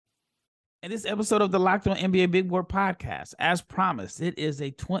In this episode of the Locked On NBA Big Board podcast, as promised, it is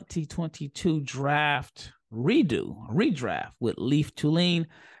a 2022 draft redraft with Leaf Tulane.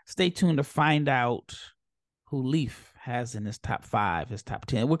 Stay tuned to find out who Leaf has in his top 5, his top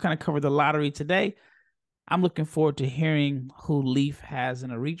 10. We're going to cover the lottery today. I'm looking forward to hearing who Leaf has in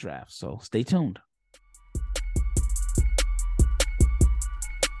a redraft, so stay tuned.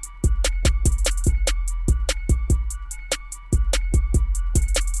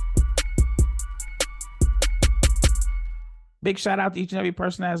 Big shout out to each and every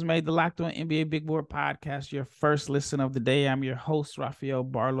person that has made the Locked On NBA Big Board podcast your first listen of the day. I'm your host, Rafael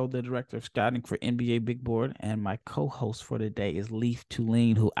Barlow, the director of scouting for NBA Big Board, and my co-host for today is Leaf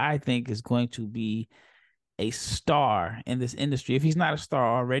Tulane, who I think is going to be a star in this industry, if he's not a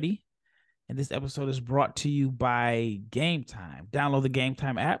star already. And this episode is brought to you by Game Time. Download the Game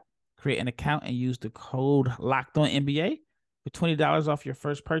Time app, create an account, and use the code Locked On NBA for $20 off your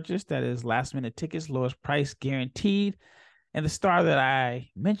first purchase. That is last minute tickets, lowest price guaranteed. And the star that I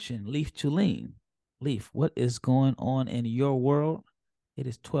mentioned, Leaf Tulane. Leaf, what is going on in your world? It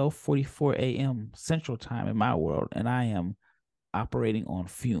is 12:44 a.m. Central Time in my world, and I am operating on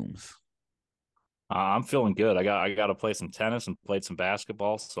fumes. I'm feeling good. I got to play some tennis and played some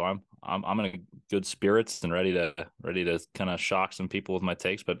basketball, so I'm in good spirits and ready to kind of shock some people with my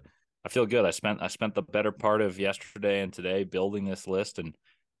takes. But I feel good. I spent the better part of yesterday and today building this list and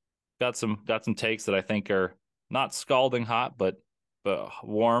got some takes that I think are not scalding hot, but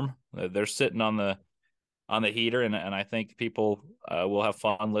warm. They're sitting on the heater, and I think people will have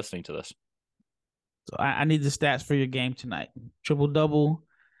fun listening to this. So I need the stats for your game tonight. Triple double.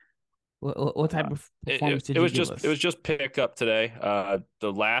 What type of performance did you give us? It was just pick up today.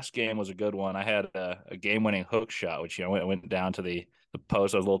 The last game was a good one. I had a game winning hook shot, which I went down to the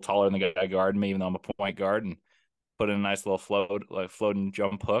post. I was a little taller than the guy guarding me, even though I'm a point guard, and put in a nice little floating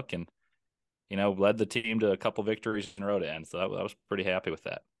jump hook, and led the team to a couple victories in a row to end. So I was pretty happy with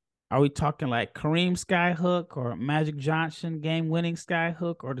that. Are we talking like Kareem skyhook or Magic Johnson game-winning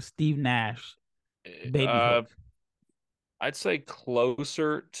skyhook or the Steve Nash baby hook? I'd say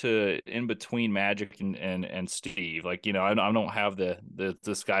closer to in between Magic and Steve. Like, I don't have the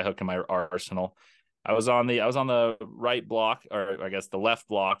skyhook in my arsenal. I was on the right block, or I guess the left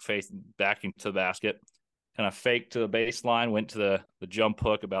block, facing back into the basket. Kind of faked to the baseline, went to the jump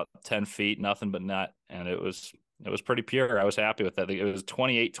hook about 10 feet, nothing but net, and it was pretty pure. I was happy with that. It was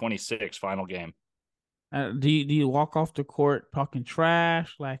 28-26 final game. Do you walk off the court talking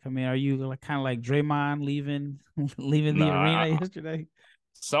trash? Like, I mean, are you like kind of like Draymond leaving the arena yesterday?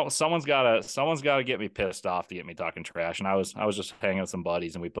 So someone's gotta get me pissed off to get me talking trash, and I was just hanging with some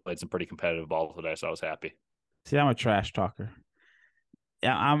buddies, and we played some pretty competitive ball today, so I was happy. See, I'm a trash talker.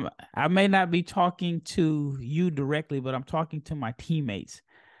 I may not be talking to you directly, but I'm talking to my teammates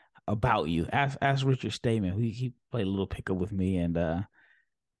about you. Ask Richard Stamen. He played a little pickup with me, and I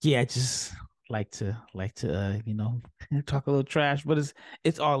just like to talk a little trash, but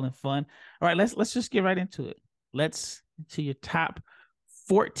it's all in fun. All right, let's just get right into it. Let's to your top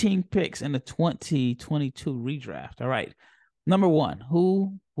 14 picks in the 2022 redraft. All right, number 1,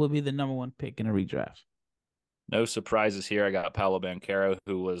 who will be the number 1 pick in a redraft? No surprises here. I got Paolo Banchero,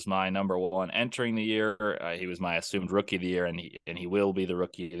 who was my number 1 entering the year. He was my assumed rookie of the year, and he will be the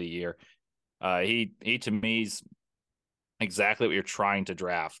rookie of the year. He to me is exactly what you're trying to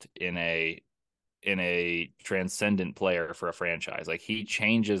draft in a transcendent player for a franchise. Like, he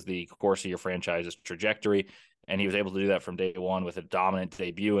changes the course of your franchise's trajectory, and he was able to do that from day one with a dominant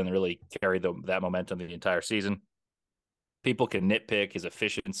debut and really carry that momentum the entire season. People can nitpick his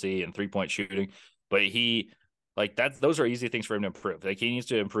efficiency and 3-point shooting, but those are easy things for him to improve. Like, he needs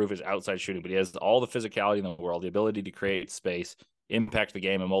to improve his outside shooting, but he has all the physicality in the world, the ability to create space, impact the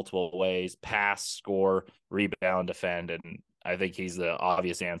game in multiple ways, pass, score, rebound, defend, and I think he's the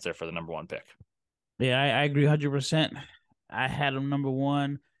obvious answer for the number 1 pick. Yeah, I agree 100%. I had him number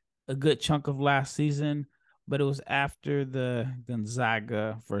 1 a good chunk of last season, but it was after the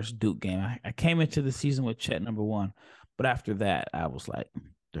Gonzaga versus Duke game. I came into the season with Chet number 1, but after that, I was like,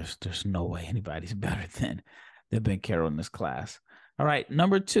 there's no way anybody's better than Banchero in this class. All right,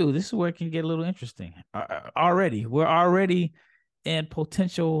 number 2. This is where it can get a little interesting. We're already in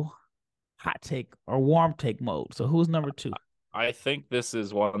potential hot take or warm take mode. So who's number 2? I think this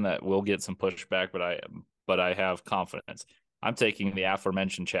is one that will get some pushback, but I have confidence. I'm taking the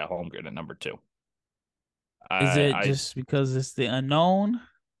aforementioned Chet Holmgren at number 2. Is it just because it's the unknown?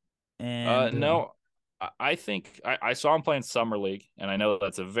 And no, I think I saw him playing Summer League, and I know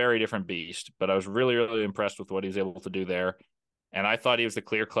that's a very different beast, but I was really, really impressed with what he was able to do there. And I thought he was the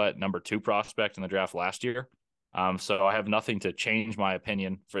clear-cut number 2 prospect in the draft last year. So I have nothing to change my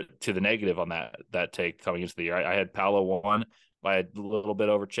opinion to the negative on that take coming into the year. I had Paolo 1 by a little bit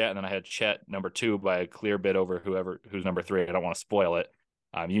over Chet, and then I had Chet number 2 by a clear bit over who's number 3. I don't want to spoil it.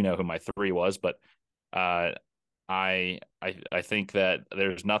 You know who my 3 was, but I think that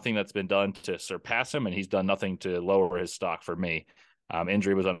there's nothing that's been done to surpass him, and he's done nothing to lower his stock for me.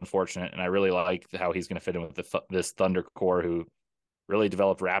 Injury was unfortunate, and I really like how he's going to fit in with this Thunder core who really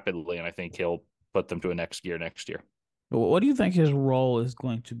developed rapidly, and I think he'll put them to a next gear next year. What do you think his role is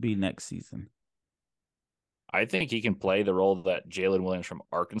going to be next season? I think he can play the role that Jalen Williams from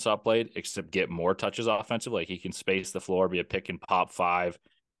Arkansas played, except get more touches offensively. Like he can space the floor, be a pick and pop 5,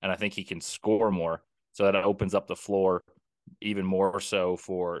 and I think he can score more. So that opens up the floor even more so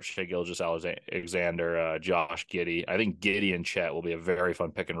for Shai Gilgeous-Alexander, Josh Giddey. I think Giddey and Chet will be a very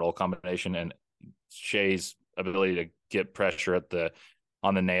fun pick and roll combination, and Shai's ability to get pressure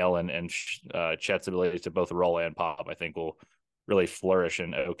on the nail and Chet's ability to both roll and pop, I think will really flourish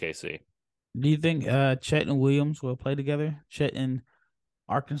in OKC. Do you think Chet and Williams will play together? Chet and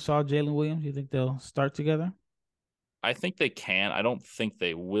Arkansas, Jalen Williams, do you think they'll start together? I think they can. I don't think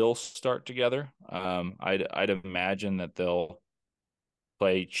they will start together. I'd imagine that they'll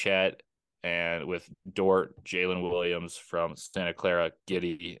play Chet and with Dort, Jalen Williams from Santa Clara,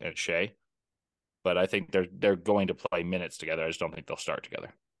 Giddey, and Shai. But I think they're going to play minutes together. I just don't think they'll start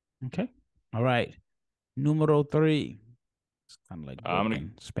together. Okay. All right. Numero 3. It's kind of like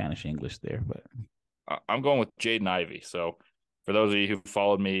broken Spanish English there, but I'm going with Jaden Ivey. So for those of you who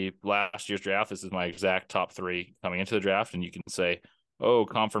followed me last year's draft, this is my exact top 3 coming into the draft, and you can say, "Oh,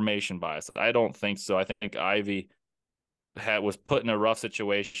 confirmation bias." I don't think so. I think Ivey was put in a rough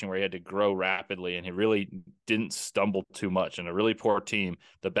situation where he had to grow rapidly, and he really didn't stumble too much. In a really poor team,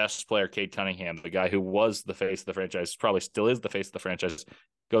 the best player, Cade Cunningham, the guy who was the face of the franchise, probably still is the face of the franchise,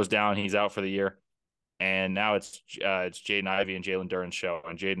 goes down. He's out for the year. And now it's Jaden Ivey and Jalen Duren's show.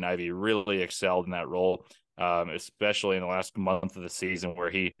 And Jaden Ivey really excelled in that role, especially in the last month of the season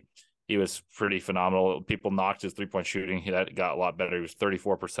where he was pretty phenomenal. People knocked his three-point shooting. That got a lot better. He was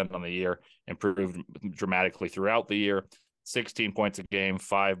 34% on the year, improved dramatically throughout the year. 16 points a game,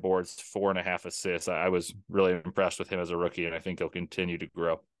 5 boards, 4.5 assists. I was really impressed with him as a rookie, and I think he'll continue to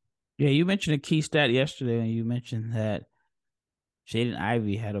grow. Yeah, you mentioned a key stat yesterday, and you mentioned that Jaden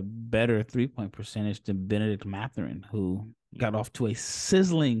Ivey had a better 3-point percentage than Benedict Mathurin, who got off to a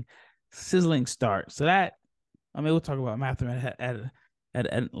sizzling start. So that, I mean, we'll talk about Mathurin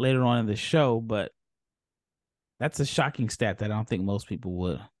at later on in the show, but that's a shocking stat that I don't think most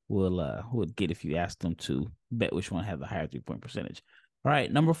people would get if you asked them to bet which one had the higher 3-point percentage. All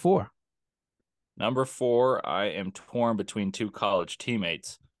right, number 4. Number 4, I am torn between 2 college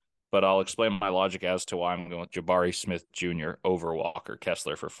teammates, but I'll explain my logic as to why I'm going with Jabari Smith Jr. over Walker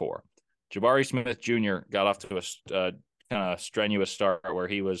Kessler for 4. Jabari Smith Jr. got off to a kind of strenuous start where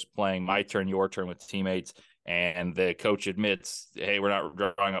he was playing my turn, your turn with teammates, and the coach admits, hey, we're not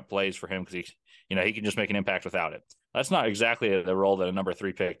drawing up plays for him because he can just make an impact without it. That's not exactly the role that a number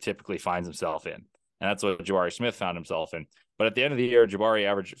 3 pick typically finds himself in. And that's what Jabari Smith found himself in. But at the end of the year, Jabari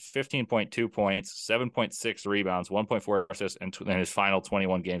averaged 15.2 points, 7.6 rebounds, 1.4 assists in his final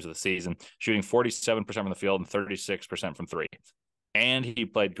 21 games of the season, shooting 47% from the field and 36% from 3. And he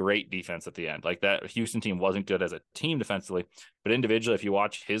played great defense at the end. Like that Houston team wasn't good as a team defensively, but individually, if you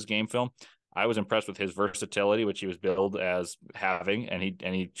watch his game film, I was impressed with his versatility, which he was billed as having, and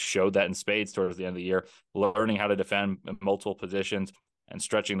he showed that in spades towards the end of the year, learning how to defend multiple positions and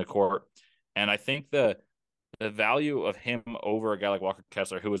stretching the court. And I think the value of him over a guy like Walker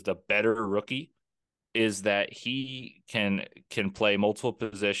Kessler, who was the better rookie, is that he can play multiple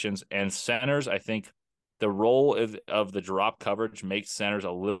positions. And centers, I think the role of the drop coverage makes centers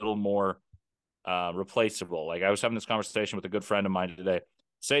a little more replaceable. Like I was having this conversation with a good friend of mine today.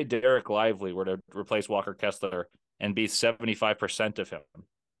 Say Derek Lively were to replace Walker Kessler and be 75% of him.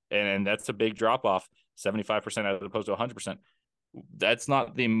 And that's a big drop off, 75% as opposed to 100%. That's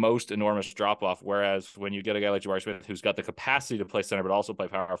not the most enormous drop off. Whereas when you get a guy like Jabari Smith, who's got the capacity to play center, but also play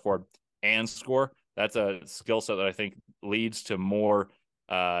power forward and score, that's a skill set that I think leads to more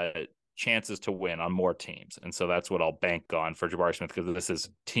chances to win on more teams. And so that's what I'll bank on for Jabari Smith, because this is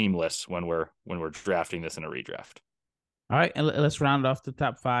teamless when we're drafting this in a redraft. All right, and let's round off the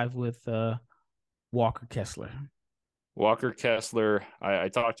top 5 with Walker Kessler. Walker Kessler, I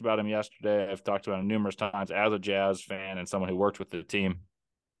talked about him yesterday. I've talked about him numerous times as a Jazz fan and someone who worked with the team.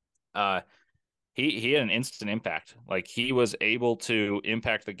 He had an instant impact. Like he was able to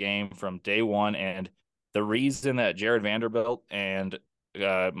impact the game from day one. And the reason that Jared Vanderbilt and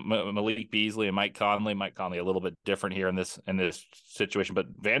Malik Beasley and Mike Conley a little bit different here in this situation, but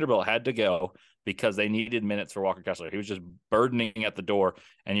Vanderbilt had to go because they needed minutes for Walker Kessler. He was just burdening at the door,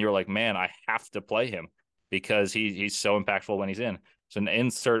 and you were like, man, I have to play him because he's so impactful when he's in. So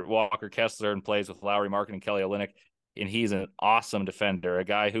insert Walker Kessler and plays with Lowry Markin and Kelly Olynyk, and he's an awesome defender, a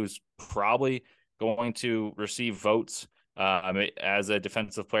guy who's probably going to receive votes as a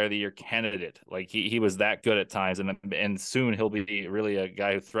defensive player of the year candidate. Like he was that good at times, and soon he'll be really a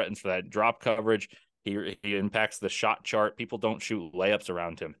guy who threatens for that drop coverage. He impacts the shot chart. People don't shoot layups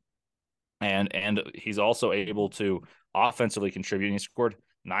around him, and he's also able to offensively contribute. He scored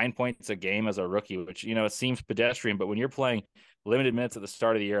 9 points a game as a rookie, which, it seems pedestrian, but when you're playing limited minutes at the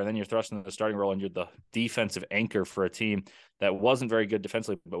start of the year and then you're thrust into the starting role and you're the defensive anchor for a team that wasn't very good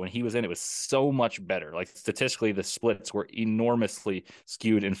defensively, but when he was in, it was so much better. Like statistically, the splits were enormously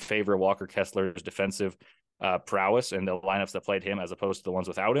skewed in favor of Walker Kessler's defensive prowess and the lineups that played him as opposed to the ones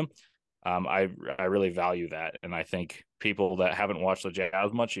without him. I really value that, and I think people that haven't watched the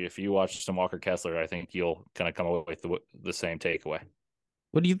Jazz much, if you watch some Walker Kessler, I think you'll kind of come away with the same takeaway.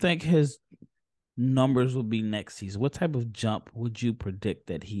 What do you think his numbers will be next season? What type of jump would you predict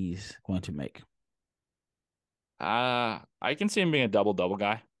that he's going to make? I can see him being a double-double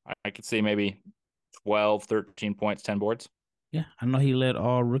guy. I could see maybe 12, 13 points, 10 boards. Yeah, I know he led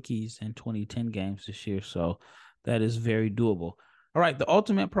all rookies in 2010 games this year, so that is very doable. All right, the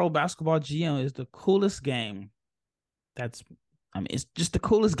Ultimate Pro Basketball GM is the coolest game. It's just the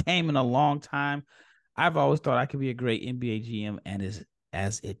coolest game in a long time. I've always thought I could be a great NBA GM, and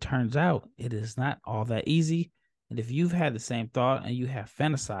as it turns out, it is not all that easy. And if you've had the same thought and you have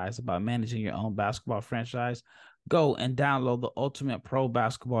fantasized about managing your own basketball franchise, go and download the Ultimate Pro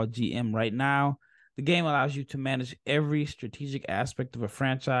Basketball GM right now. The game allows you to manage every strategic aspect of a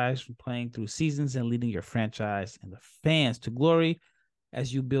franchise, from playing through seasons and leading your franchise and the fans to glory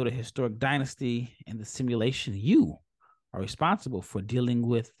as you build a historic dynasty. In the simulation, you are responsible for dealing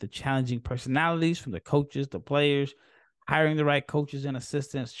with the challenging personalities from the coaches, the players, hiring the right coaches and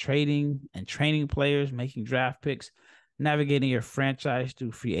assistants, trading and training players, making draft picks, navigating your franchise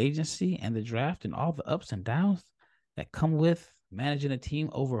through free agency and the draft, and all the ups and downs that come with managing a team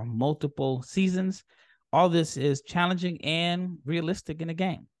over multiple seasons. All this is challenging and realistic in the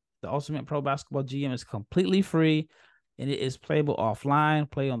game. The Ultimate Pro Basketball GM is completely free, and it is playable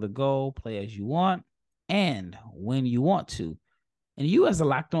offline, play on the go, play as you want, and when you want to. And you, as a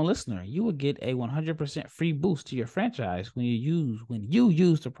Locked On listener, you will get a 100% free boost to your franchise when you use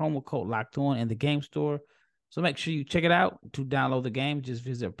the promo code Locked On in the game store. So make sure you check it out. To download the game, just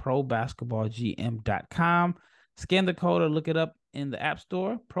visit probasketballgm.com. Scan the code or look it up in the App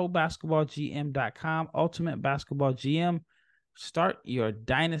Store. probasketballgm.com. Ultimate Basketball GM. Start your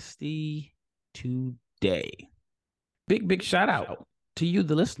dynasty today. Big shout out to you,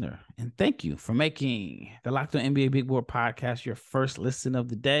 the listener, and thank you for making the Locked On NBA Big Board podcast your first listen of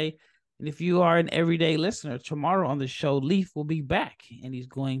the day. And if you are an everyday listener, tomorrow on the show, Leaf will be back, and he's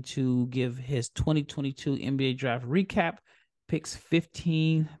going to give his 2022 NBA draft recap, picks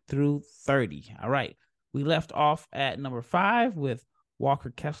 15 through 30. All right, we left off at number 5 with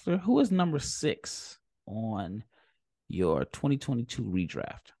Walker Kessler. Who is number 6 on your 2022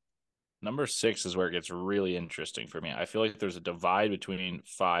 redraft? Number 6 is where it gets really interesting for me. I feel like there's a divide between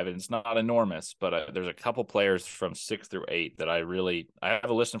 5, and it's not enormous, but there's a couple players from 6 through 8 that I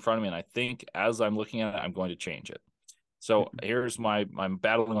have a list in front of me, and I think as I'm looking at it, I'm going to change it. So here's I'm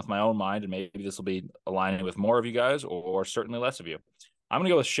battling with my own mind, and maybe this will be aligning with more of you guys or certainly less of you. I'm going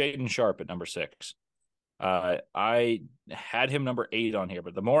to go with Shaedon Sharpe at number 6. I had him number 8 on here,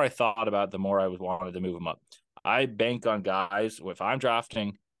 but the more I thought about it, the more I wanted to move him up. I bank on guys, if I'm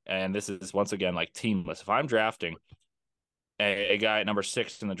drafting, and this is once again like teamless, if I'm drafting a guy at number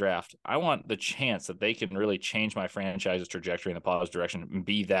 6 in the draft, I want the chance that they can really change my franchise's trajectory in the positive direction and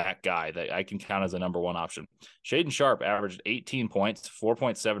be that guy that I can count as a number 1 option. Shaedon Sharpe averaged 18 points,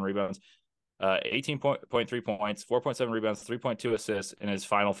 4.7 rebounds, 18.3 points, 4.7 rebounds, 3.2 assists in his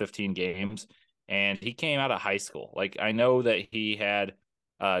final 15 games. And he came out of high school. Like, I know that he had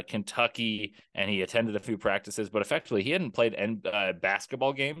Kentucky and he attended a few practices, but effectively he hadn't played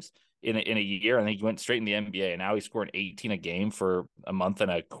basketball games in a year, and he went straight in the NBA, and now he's scoring 18 a game for a month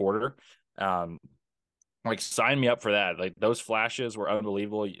and a quarter. Like, sign me up for that. Like, those flashes were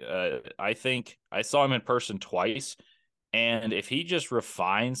unbelievable. I think I saw him in person twice, and if he just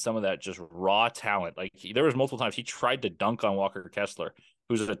refines some of that just raw talent, like there was multiple times he tried to dunk on Walker Kessler,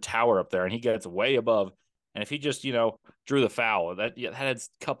 who's a tower up there, and he gets way above. And if he just, drew the foul, that had a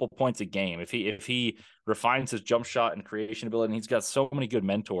couple points a game. If he refines his jump shot and creation ability, and he's got so many good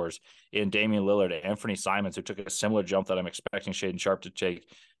mentors in Damian Lillard and Anthony Simons, who took a similar jump that I'm expecting Shaedon Sharpe to take.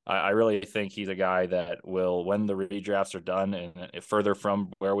 I really think he's a guy that will, when the redrafts are done and further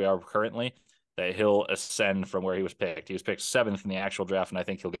from where we are currently, that he'll ascend from where he was picked. He was picked 7th in the actual draft, and I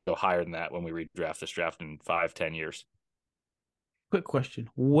think he'll go higher than that when we redraft this draft in 5-10 years. Quick question.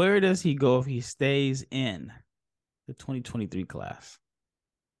 Where does he go if he stays in the 2023 class?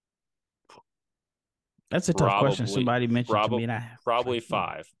 That's a tough question. Somebody mentioned to me, and probably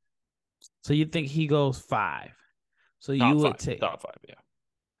 5. So you think he goes 5? So top you would 5, take top 5, yeah.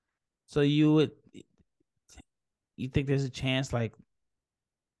 So you think there's a chance like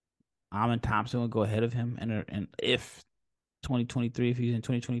Amin Thompson would go ahead of him, and if 2023, if he's in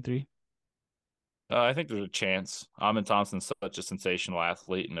 2023? I think there's a chance. Amin Thompson's such a sensational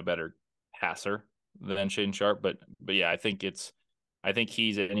athlete and a better passer than Shaedon Sharpe, but yeah, I think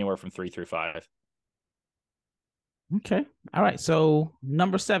he's anywhere from 3 through 5. Okay. All right. So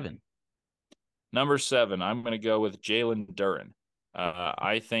number 7. Number 7, I'm going to go with Jalen Duren.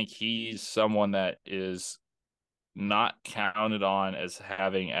 I think he's someone that is not counted on as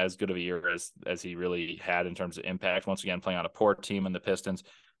having as good of a year as he really had in terms of impact. Once again, playing on a poor team in the Pistons,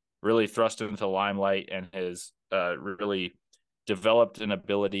 really thrust into the limelight and has really developed an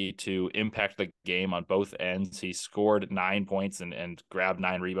ability to impact the game on both ends. He scored 9 points and grabbed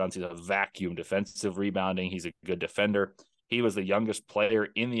 9 rebounds. He's a vacuum defensive rebounding. He's a good defender. He was the youngest player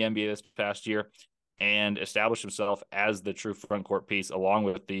in the NBA this past year and established himself as the true front court piece, along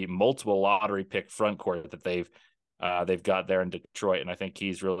with the multiple lottery pick front court that they've got there in Detroit. And I think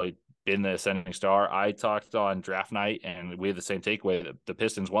he's really been the ascending star. I talked on draft night, and we had the same takeaway. The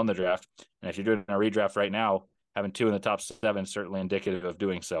Pistons won the draft. And if you're doing a redraft right now, having 2 in the top 7 is certainly indicative of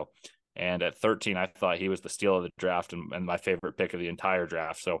doing so. And at 13, I thought he was the steal of the draft and my favorite pick of the entire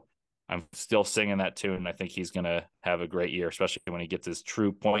draft. So I'm still singing that tune. I think he's going to have a great year, especially when he gets his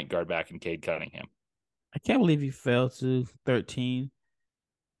true point guard back in Cade Cunningham. I can't believe he fell to 13.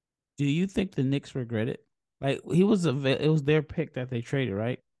 Do you think the Knicks regret it? Like it was their pick that they traded,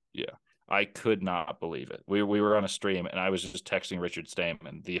 right? Yeah. I could not believe it. We were on a stream and I was just texting Richard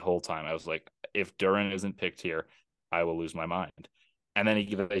Stayman the whole time. I was like, if Duren isn't picked here, I will lose my mind. And then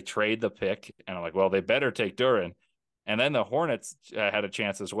they trade the pick, and I'm like, well, they better take Duren. And then the Hornets had a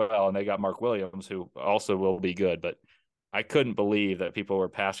chance as well, and they got Mark Williams, who also will be good. But I couldn't believe that people were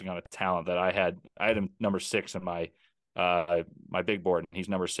passing on a talent that I had. I had him number 6 in my big board, and he's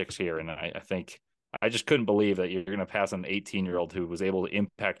number 6 here. And I think I just couldn't believe that you're going to pass on an 18-year-old who was able to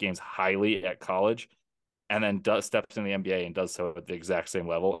impact games highly at college and then steps in the NBA and does so at the exact same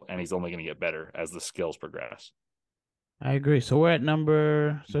level. And he's only going to get better as the skills progress. I agree. So we're at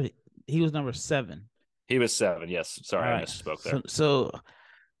so he was number 7. He was 7. Yes. Sorry, right. I misspoke there. So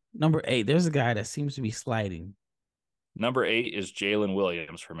number 8, there's a guy that seems to be sliding. Number 8 is Jalen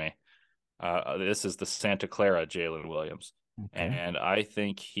Williams for me. This is the Santa Clara Jalen Williams. Okay. And I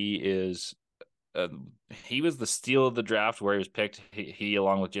think he is he was the steal of the draft where he was picked. He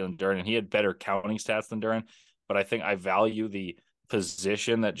along with Jalen Duren, and he had better counting stats than Duren. But I think I value the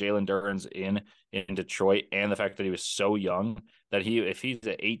position that Jalen Duren's in Detroit and the fact that he was so young that if he's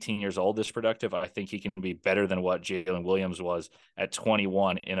at 18 years old this productive, I think he can be better than what Jalen Williams was at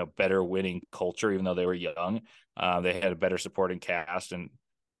 21 in a better winning culture, even though they were young. They had a better supporting cast. And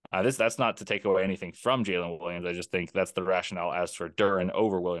that's not to take away anything from Jalen Williams. I just think that's the rationale as for Duren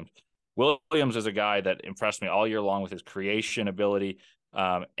over Williams. Williams is a guy that impressed me all year long with his creation ability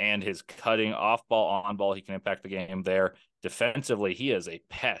and his cutting off ball, on ball. He can impact the game there. Defensively, he is a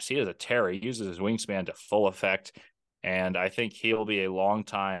pest. He is a terror. He uses his wingspan to full effect. And I think he'll be a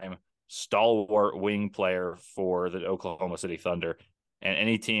long-time stalwart wing player for the Oklahoma City Thunder. And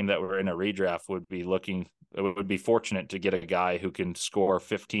any team that were in a redraft would be fortunate to get a guy who can score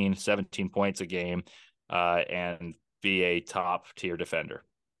 15, 17 points a game and be a top-tier defender.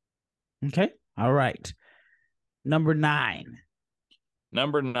 Okay. All right. Number 9.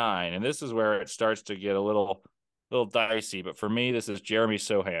 And this is where it starts to get a little dicey. But for me, this is Jeremy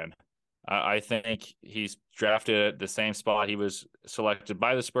Sohan. I think he's drafted at the same spot he was selected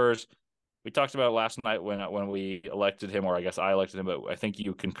by the Spurs. We talked about it last night when we elected him, or I guess I elected him, but I think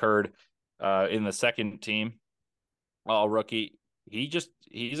you concurred in the second team all rookie.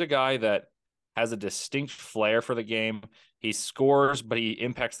 He's a guy that has a distinct flair for the game. He scores, but he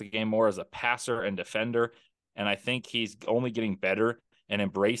impacts the game more as a passer and defender. And I think he's only getting better, and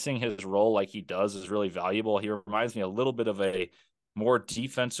embracing his role like he does is really valuable. He reminds me a little bit of a more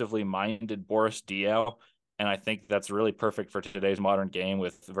defensively minded Boris Diaw. And I think that's really perfect for today's modern game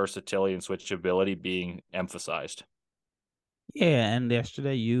with versatility and switchability being emphasized. Yeah, and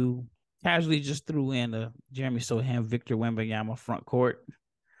yesterday you casually just threw in a Jeremy Sohan, Victor Wembanyama front court.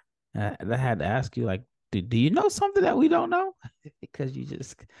 I had to ask you, like, do you know something that we don't know? Because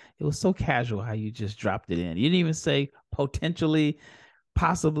it was so casual how you just dropped it in. You didn't even say potentially,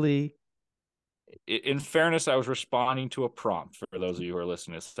 possibly. In fairness, I was responding to a prompt for those of you who are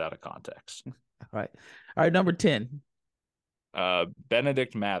listening to this out of context. All right, number 10.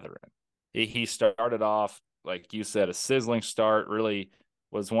 Benedict Mathurin. He started off, like you said, a sizzling start. Really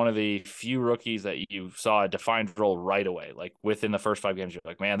was one of the few rookies that you saw a defined role right away. Like within the first 5 games, you're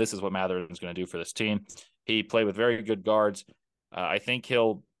like, man, this is what Mathurin's going to do for this team. He played with very good guards. I think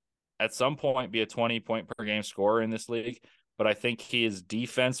he'll at some point be a 20-point per game scorer in this league. But I think his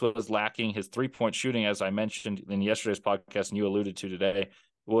defense was lacking. His 3-point shooting, as I mentioned in yesterday's podcast and you alluded to today,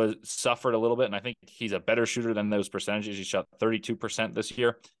 was suffered a little bit. And I think he's a better shooter than those percentages. He shot 32% this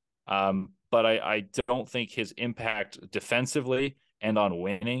year. But I don't think his impact defensively and on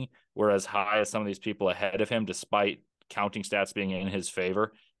winning were as high as some of these people ahead of him, despite counting stats being in his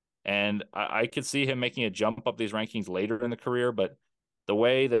favor. And I could see him making a jump up these rankings later in the career. But the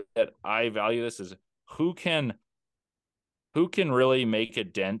way that I value this is who can really make a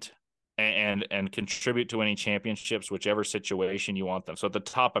dent and contribute to winning championships, whichever situation you want them. So at the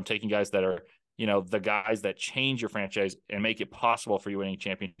top, I'm taking guys that are, the guys that change your franchise and make it possible for you winning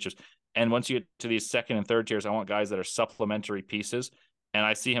championships. And once you get to these second and third tiers, I want guys that are supplementary pieces. And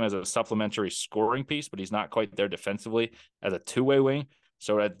I see him as a supplementary scoring piece, but he's not quite there defensively as a two-way wing.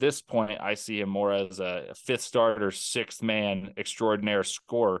 So at this point, I see him more as a fifth starter, sixth man extraordinaire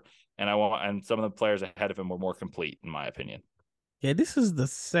scorer. And some of the players ahead of him were more complete, in my opinion. Yeah, this is the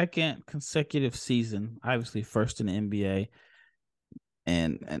second consecutive season, obviously first in the NBA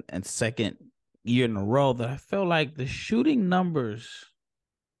and second year in a row, that I feel like the shooting numbers,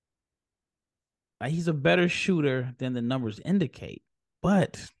 he's a better shooter than the numbers indicate.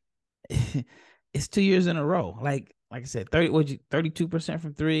 But it's 2 years in a row. Like I said, 32%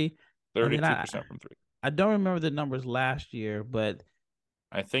 from three. 32% from three. I don't remember the numbers last year, but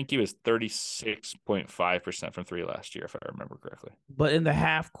I think he was 36.5% from three last year, if I remember correctly. But in the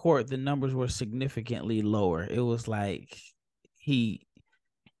half court, the numbers were significantly lower. It was like his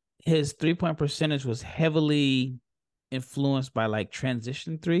 3-point percentage was heavily influenced by like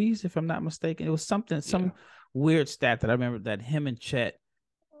transition threes, if I'm not mistaken. It was some weird stat that I remember that him and Chet,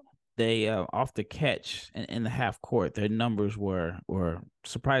 they off the catch and in the half court, their numbers were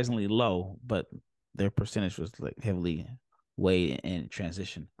surprisingly low, but their percentage was like heavily weighed in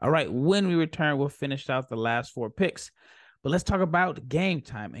transition. All right, when we return, we'll finish out the last 4 picks. But let's talk about Game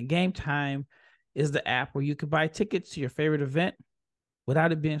Time. And Game Time is the app where you can buy tickets to your favorite event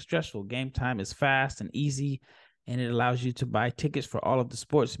without it being stressful. Game Time is fast and easy, and it allows you to buy tickets for all of the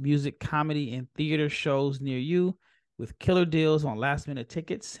sports, music, comedy, and theater shows near you with killer deals on last-minute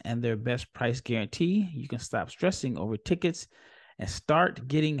tickets and their best price guarantee. You can stop stressing over tickets and start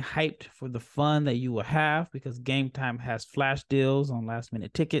getting hyped for the fun that you will have, because Game Time has flash deals on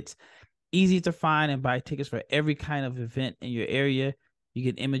last-minute tickets. Easy to find and buy tickets for every kind of event in your area. You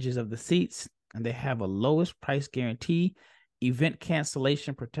get images of the seats, and they have a lowest price guarantee, event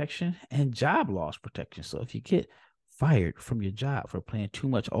cancellation protection, and job loss protection. So if you get fired from your job for playing too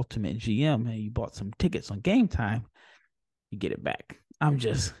much Ultimate GM and you bought some tickets on Game Time, you get it back. I'm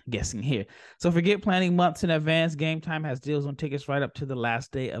just guessing here. So forget planning months in advance. Game Time has deals on tickets right up to the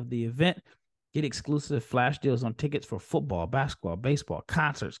last day of the event. Get exclusive flash deals on tickets for football, basketball, baseball,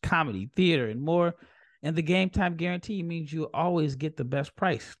 concerts, comedy, theater, and more. And the Game Time guarantee means you always get the best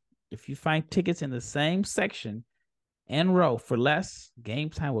price. If you find tickets in the same section and row for less,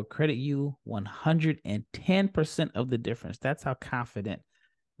 Game Time will credit you 110% of the difference. That's how confident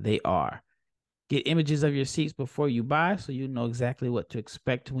they are. Get images of your seats before you buy, so you know exactly what to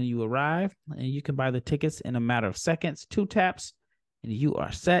expect when you arrive. And you can buy the tickets in a matter of seconds, 2 taps, and you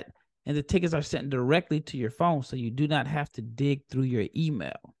are set. And the tickets are sent directly to your phone, so you do not have to dig through your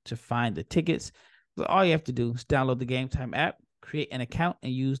email to find the tickets. So all you have to do is download the Game Time app, create an account,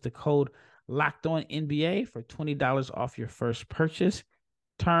 and use the code LOCKEDONNBA for $20 off your first purchase.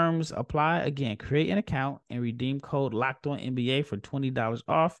 Terms apply. Again, create an account and redeem code LOCKEDONNBA for $20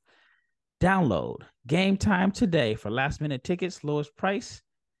 off. Download Game Time today for last-minute tickets, lowest price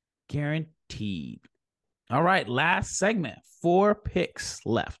guaranteed. All right, last segment, 4 picks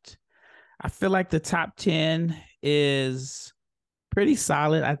left. I feel like the top 10 is pretty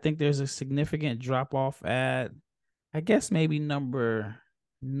solid. I think there's a significant drop-off at, I guess, maybe number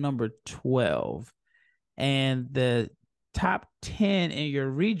 12. And the top 10 in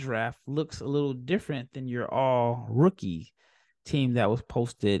your redraft looks a little different than your all-rookie team that was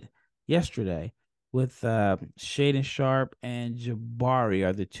posted yesterday, with Shaden Sharp and Jabari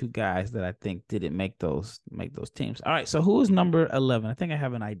are the 2 guys that I think didn't make those teams. All right, so who is number 11? I think I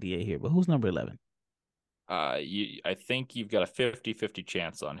have an idea here, but who's number 11? I think you've got a 50-50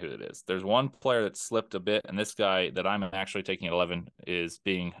 chance on who it is. There's one player that slipped a bit, and this guy that I'm actually taking at 11 is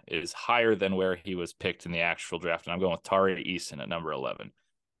higher than where he was picked in the actual draft, and I'm going with Tari Eason at number 11.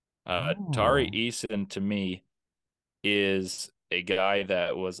 Tari Oh, Eason to me is a guy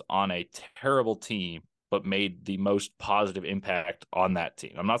that was on a terrible team but made the most positive impact on that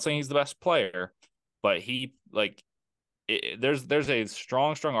team. I'm not saying he's the best player, but there's a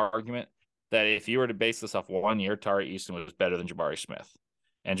strong strong argument that if you were to base this off 1 year, Tari Eason was better than Jabari Smith.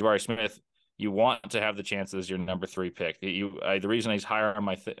 And Jabari Smith, you want to have the chances as your number 3 pick. The reason he's higher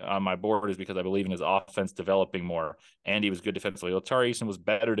on my board is because I believe in his offense developing more, and he was good defensively. Well, Tari Eason was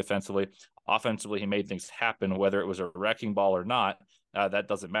better defensively. Offensively, he made things happen, whether it was a wrecking ball or not. That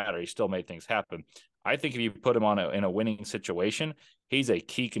doesn't matter. He still made things happen. I think if you put him in a winning situation, he's a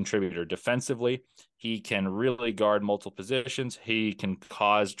key contributor defensively. He can really guard multiple positions. He can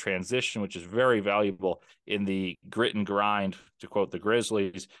cause transition, which is very valuable in the grit and grind, to quote the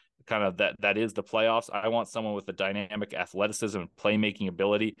Grizzlies, kind of that is the playoffs. I want someone with the dynamic athleticism and playmaking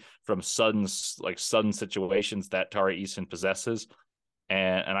ability from sudden situations that Tari Eason possesses.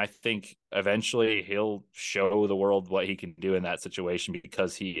 And I think eventually he'll show the world what he can do in that situation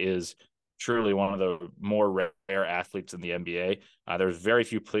because he is truly one of the more rare athletes in the NBA. There's very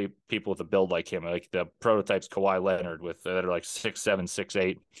few people with a build like him, like the prototypes Kawhi Leonard that are like 6'7",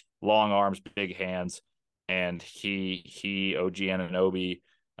 6'8", long arms, big hands, and he OG Anunoby,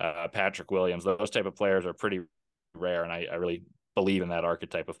 Patrick Williams, those type of players are pretty rare, and I really believe in that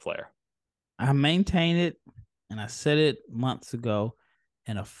archetype of player. I maintain it, and I said it months ago,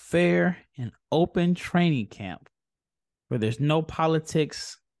 in a fair and open training camp where there's no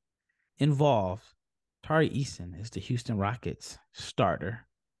politics involved, Tari Eason is the Houston Rockets starter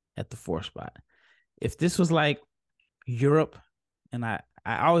at the 4 spot. If this was like Europe, and I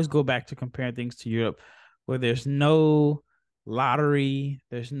always go back to comparing things to Europe, where there's no lottery,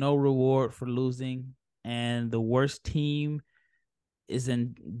 there's no reward for losing, and the worst team is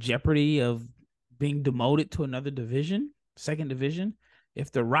in jeopardy of being demoted to another division, second division.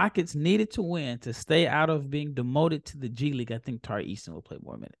 If the Rockets needed to win to stay out of being demoted to the G League, I think Tari Eason will play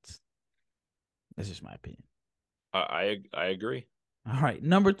more minutes. That's just my opinion. I agree. All right,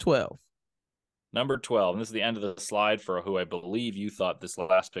 number 12. Number 12, and this is the end of the slide for who I believe you thought this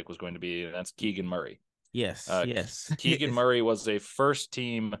last pick was going to be, and that's Keegan Murray. Yes. Keegan Murray was a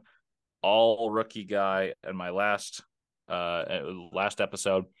first-team all-rookie guy in my last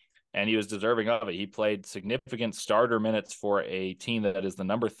episode, and he was deserving of it. He played significant starter minutes for a team that is the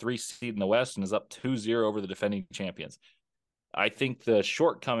number 3 seed in the West and is up 2-0 over the defending champions. I think the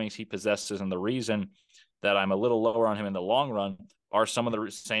shortcomings he possesses and the reason that I'm a little lower on him in the long run are some of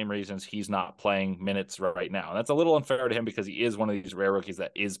the same reasons he's not playing minutes right now. And that's a little unfair to him because he is one of these rare rookies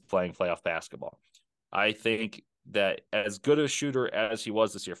that is playing playoff basketball. I think that as good a shooter as he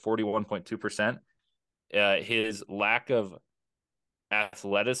was this year, 41.2%, his lack of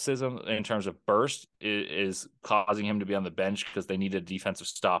athleticism in terms of burst is causing him to be on the bench because they need a defensive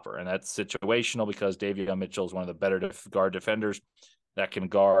stopper. And that's situational because Davion Mitchell is one of the better guard defenders that can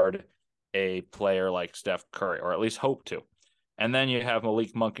guard a player like Steph Curry, or at least hope to. And then you have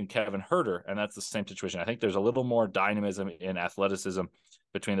Malik Monk and Kevin Huerter, and that's the same situation. I think there's a little more dynamism in athleticism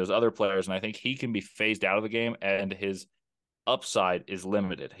between those other players, and I think he can be phased out of the game, and his upside is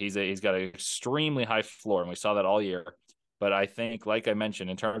limited. He's got an extremely high floor, and we saw that all year. But I think, like I mentioned,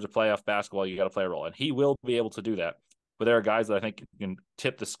 in terms of playoff basketball, you got to play a role, and he will be able to do that. But there are guys that I think can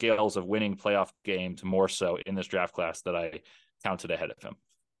tip the scales of winning playoff games more so in this draft class that I counted ahead of him.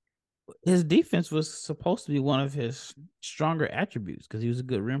 His defense was supposed to be one of his stronger attributes because he was a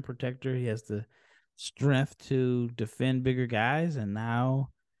good rim protector. He has the strength to defend bigger guys, and now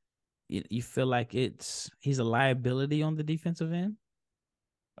you feel like he's a liability on the defensive end.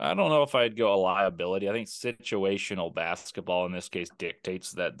 I don't know if I'd go a liability. I think situational basketball in this case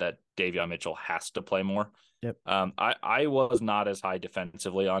dictates that Davion Mitchell has to play more. Yep. I was not as high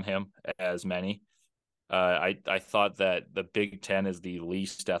defensively on him as many. I thought that the Big Ten is the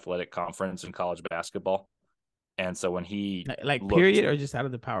least athletic conference in college basketball, and so when he period or just out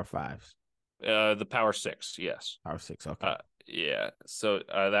of the Power Fives, the Power Six, yes, Power Six, okay, yeah. So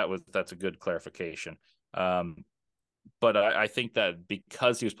that's a good clarification. But I think that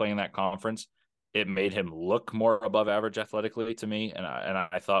because he was playing in that conference, it made him look more above average athletically to me, and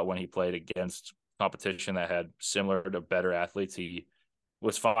I thought when he played against competition that had similar to better athletes, he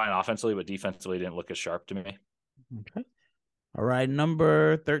was fine offensively, but defensively didn't look as sharp to me. Okay. All right.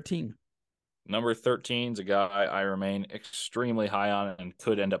 Number 13. Number 13 is a guy I remain extremely high on and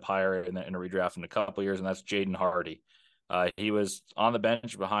could end up higher in a redraft in a couple of years, and that's Jaden Hardy. He was on the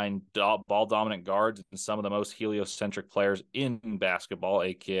bench behind ball dominant guards and some of the most heliocentric players in basketball,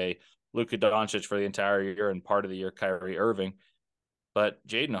 aka Luka Doncic for the entire year and part of the year Kyrie Irving. But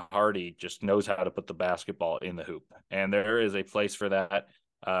Jaden Hardy just knows how to put the basketball in the hoop, and there is a place for that.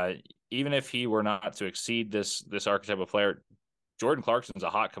 Uh, Even if he were not to exceed this archetype of player, Jordan Clarkson's a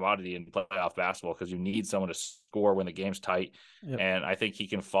hot commodity in playoff basketball because you need someone to score when the game's tight. Yep. And I think he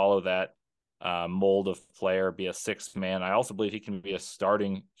can follow that mold of player, be a sixth man. I also believe he can be a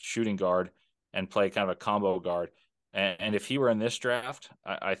starting shooting guard and play kind of a combo guard. And if he were in this draft,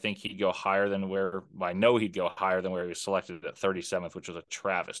 I think he'd go higher than where I know he'd go higher than where he was selected at 37th, which was a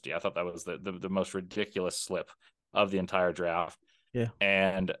travesty. I thought that was the most ridiculous slip of the entire draft. Yeah.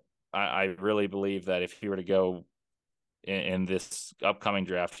 And I really believe that if he were to go in this upcoming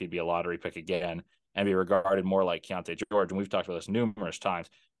draft, he'd be a lottery pick again and be regarded more like Keontae George. And we've talked about this numerous times.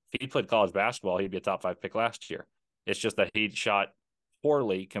 If he played college basketball, he'd be a top 5 pick last year. It's just that he shot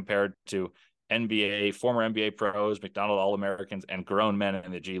poorly compared to former NBA pros, McDonald All-Americans, and grown men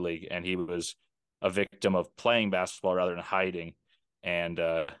in the G League. And he was a victim of playing basketball rather than hiding. And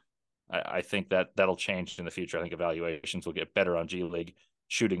I think that'll change in the future. I think evaluations will get better on G League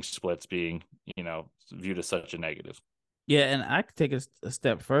shooting splits being, viewed as such a negative. Yeah, and I could take a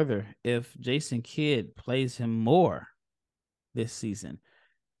step further. If Jason Kidd plays him more this season,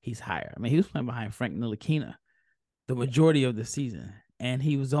 he's higher. I mean, he was playing behind Frank Ntilikina the majority of the season, and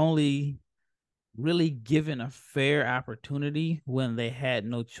he was only really given a fair opportunity when they had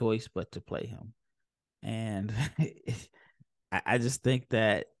no choice but to play him. And I just think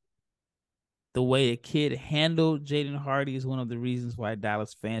that the way a kid handled Jaden Hardy is one of the reasons why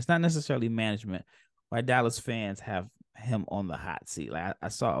Dallas fans, not necessarily management, why Dallas fans have him on the hot seat. Like I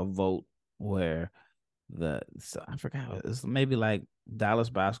saw a vote where I forgot, it was maybe like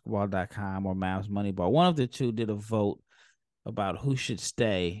DallasBasketball.com or Mavs Moneyball. One of the two did a vote about who should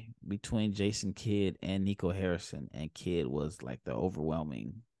stay between Jason Kidd and Nico Harrison, and Kidd was like the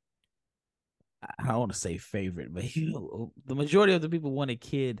overwhelming, I don't want to say favorite, but the majority of the people wanted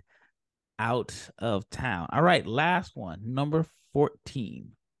Kidd out of town. All right, last one, number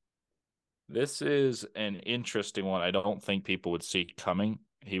 14. This is an interesting one. I don't think people would see coming.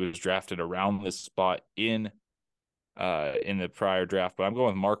 He was drafted around this spot in the prior draft, but I'm going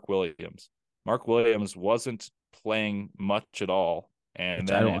with Mark Williams. Mark Williams wasn't playing much at all, and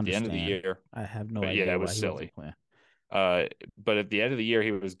then at the end of the year, I have no idea. Yeah, it was silly. But at the end of the year,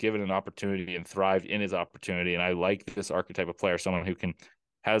 he was given an opportunity and thrived in his opportunity. And I like this archetype of player, someone who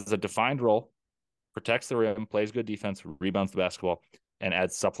has a defined role, protects the rim, plays good defense, rebounds the basketball, and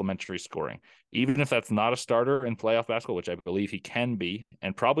adds supplementary scoring. Even if that's not a starter in playoff basketball, which I believe he can be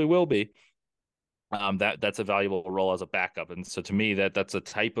and probably will be, that's a valuable role as a backup. And so to me, that's a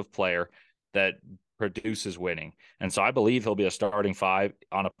type of player that produces winning. And so I believe he'll be a starting 5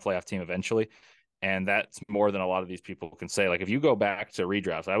 on a playoff team eventually. And that's more than a lot of these people can say. Like if you go back to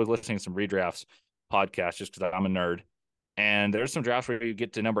redrafts, I was listening to some redrafts podcasts just because I'm a nerd. And there's some drafts where you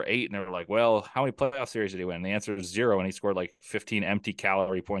get to number 8 and they're like, well, how many playoff series did he win? And the answer is 0. And he scored like 15 empty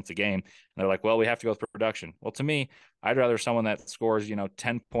calorie points a game. And they're like, well, we have to go with production. Well, to me, I'd rather someone that scores,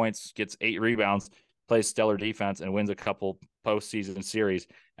 10 points, gets 8 rebounds, plays stellar defense, and wins a couple postseason series.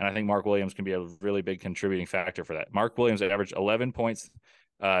 And I think Mark Williams can be a really big contributing factor for that. Mark Williams averaged 11 points,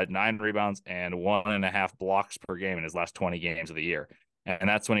 9 rebounds, and 1.5 blocks per game in his last 20 games of the year. And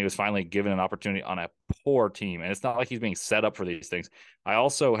that's when he was finally given an opportunity on a poor team. And it's not like he's being set up for these things. I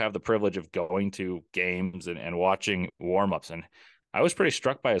also have the privilege of going to games and watching warmups. And I was pretty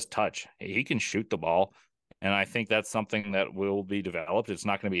struck by his touch. He can shoot the ball. And I think that's something that will be developed. It's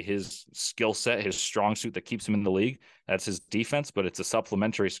not going to be his skill set, his strong suit that keeps him in the league. That's his defense, but it's a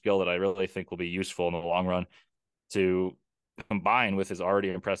supplementary skill that I really think will be useful in the long run to combine with his already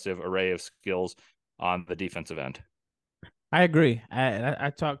impressive array of skills on the defensive end. I agree.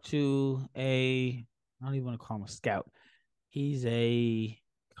 I talked to I don't even want to call him a scout. He's a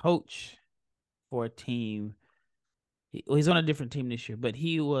coach for a team. He's on a different team this year, but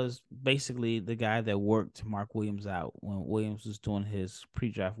he was basically the guy that worked Mark Williams out when Williams was doing his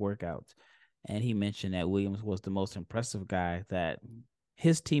pre-draft workouts. And he mentioned that Williams was the most impressive guy that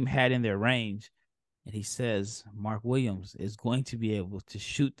his team had in their range. And he says Mark Williams is going to be able to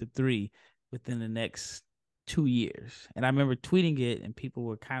shoot the 3 within the next 2 years. And I remember tweeting it, and people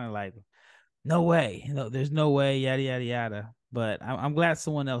were kind of like, no way, there's no way, yada, yada, yada. But I'm glad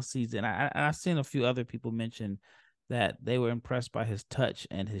someone else sees it. And I've seen a few other people mention that they were impressed by his touch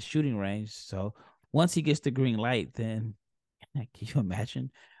and his shooting range. So once he gets the green light, then can you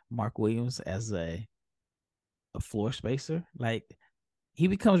imagine Mark Williams as a floor spacer? Like, he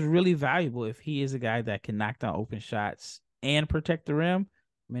becomes really valuable if he is a guy that can knock down open shots and protect the rim.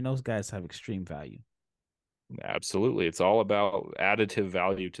 I mean, those guys have extreme value. Absolutely. It's all about additive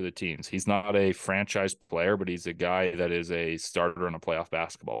value to the teams. He's not a franchise player, but he's a guy that is a starter on a playoff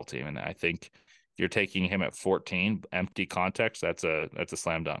basketball team. And I think if you're taking him at 14, empty context, that's a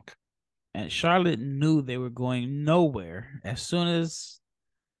slam dunk. And Charlotte knew they were going nowhere as soon as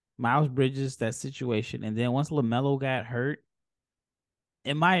Miles Bridges, that situation. And then once LaMelo got hurt,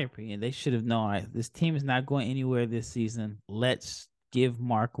 in my opinion, they should have known, all right, this team is not going anywhere this season. Let's give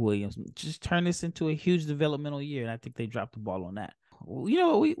Mark Williams, just turn this into a huge developmental year. And I think they dropped the ball on that. You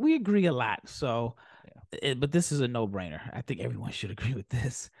know, we agree a lot. So, but this is a no-brainer. I think everyone should agree with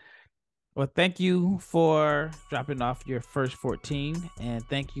this. Well, thank you for dropping off your first 14. And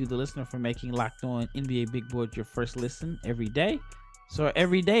thank you, the listener, for making Locked On NBA Big Board your first listen every day. So,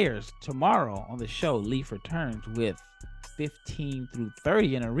 everydayers, tomorrow on the show, Leaf returns with 15 through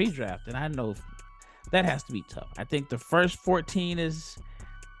 30 in a redraft. And I know that has to be tough. I think the first 14 is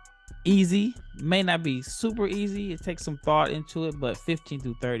easy. May not be super easy. It takes some thought into it, but 15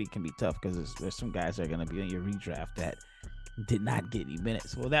 through 30 can be tough because there's some guys that are going to be in your redraft that did not get any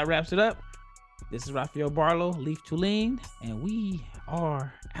minutes. Well, that wraps it up. This is Rafael Barlow, Leaf Tulane, and we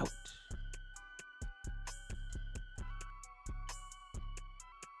are out.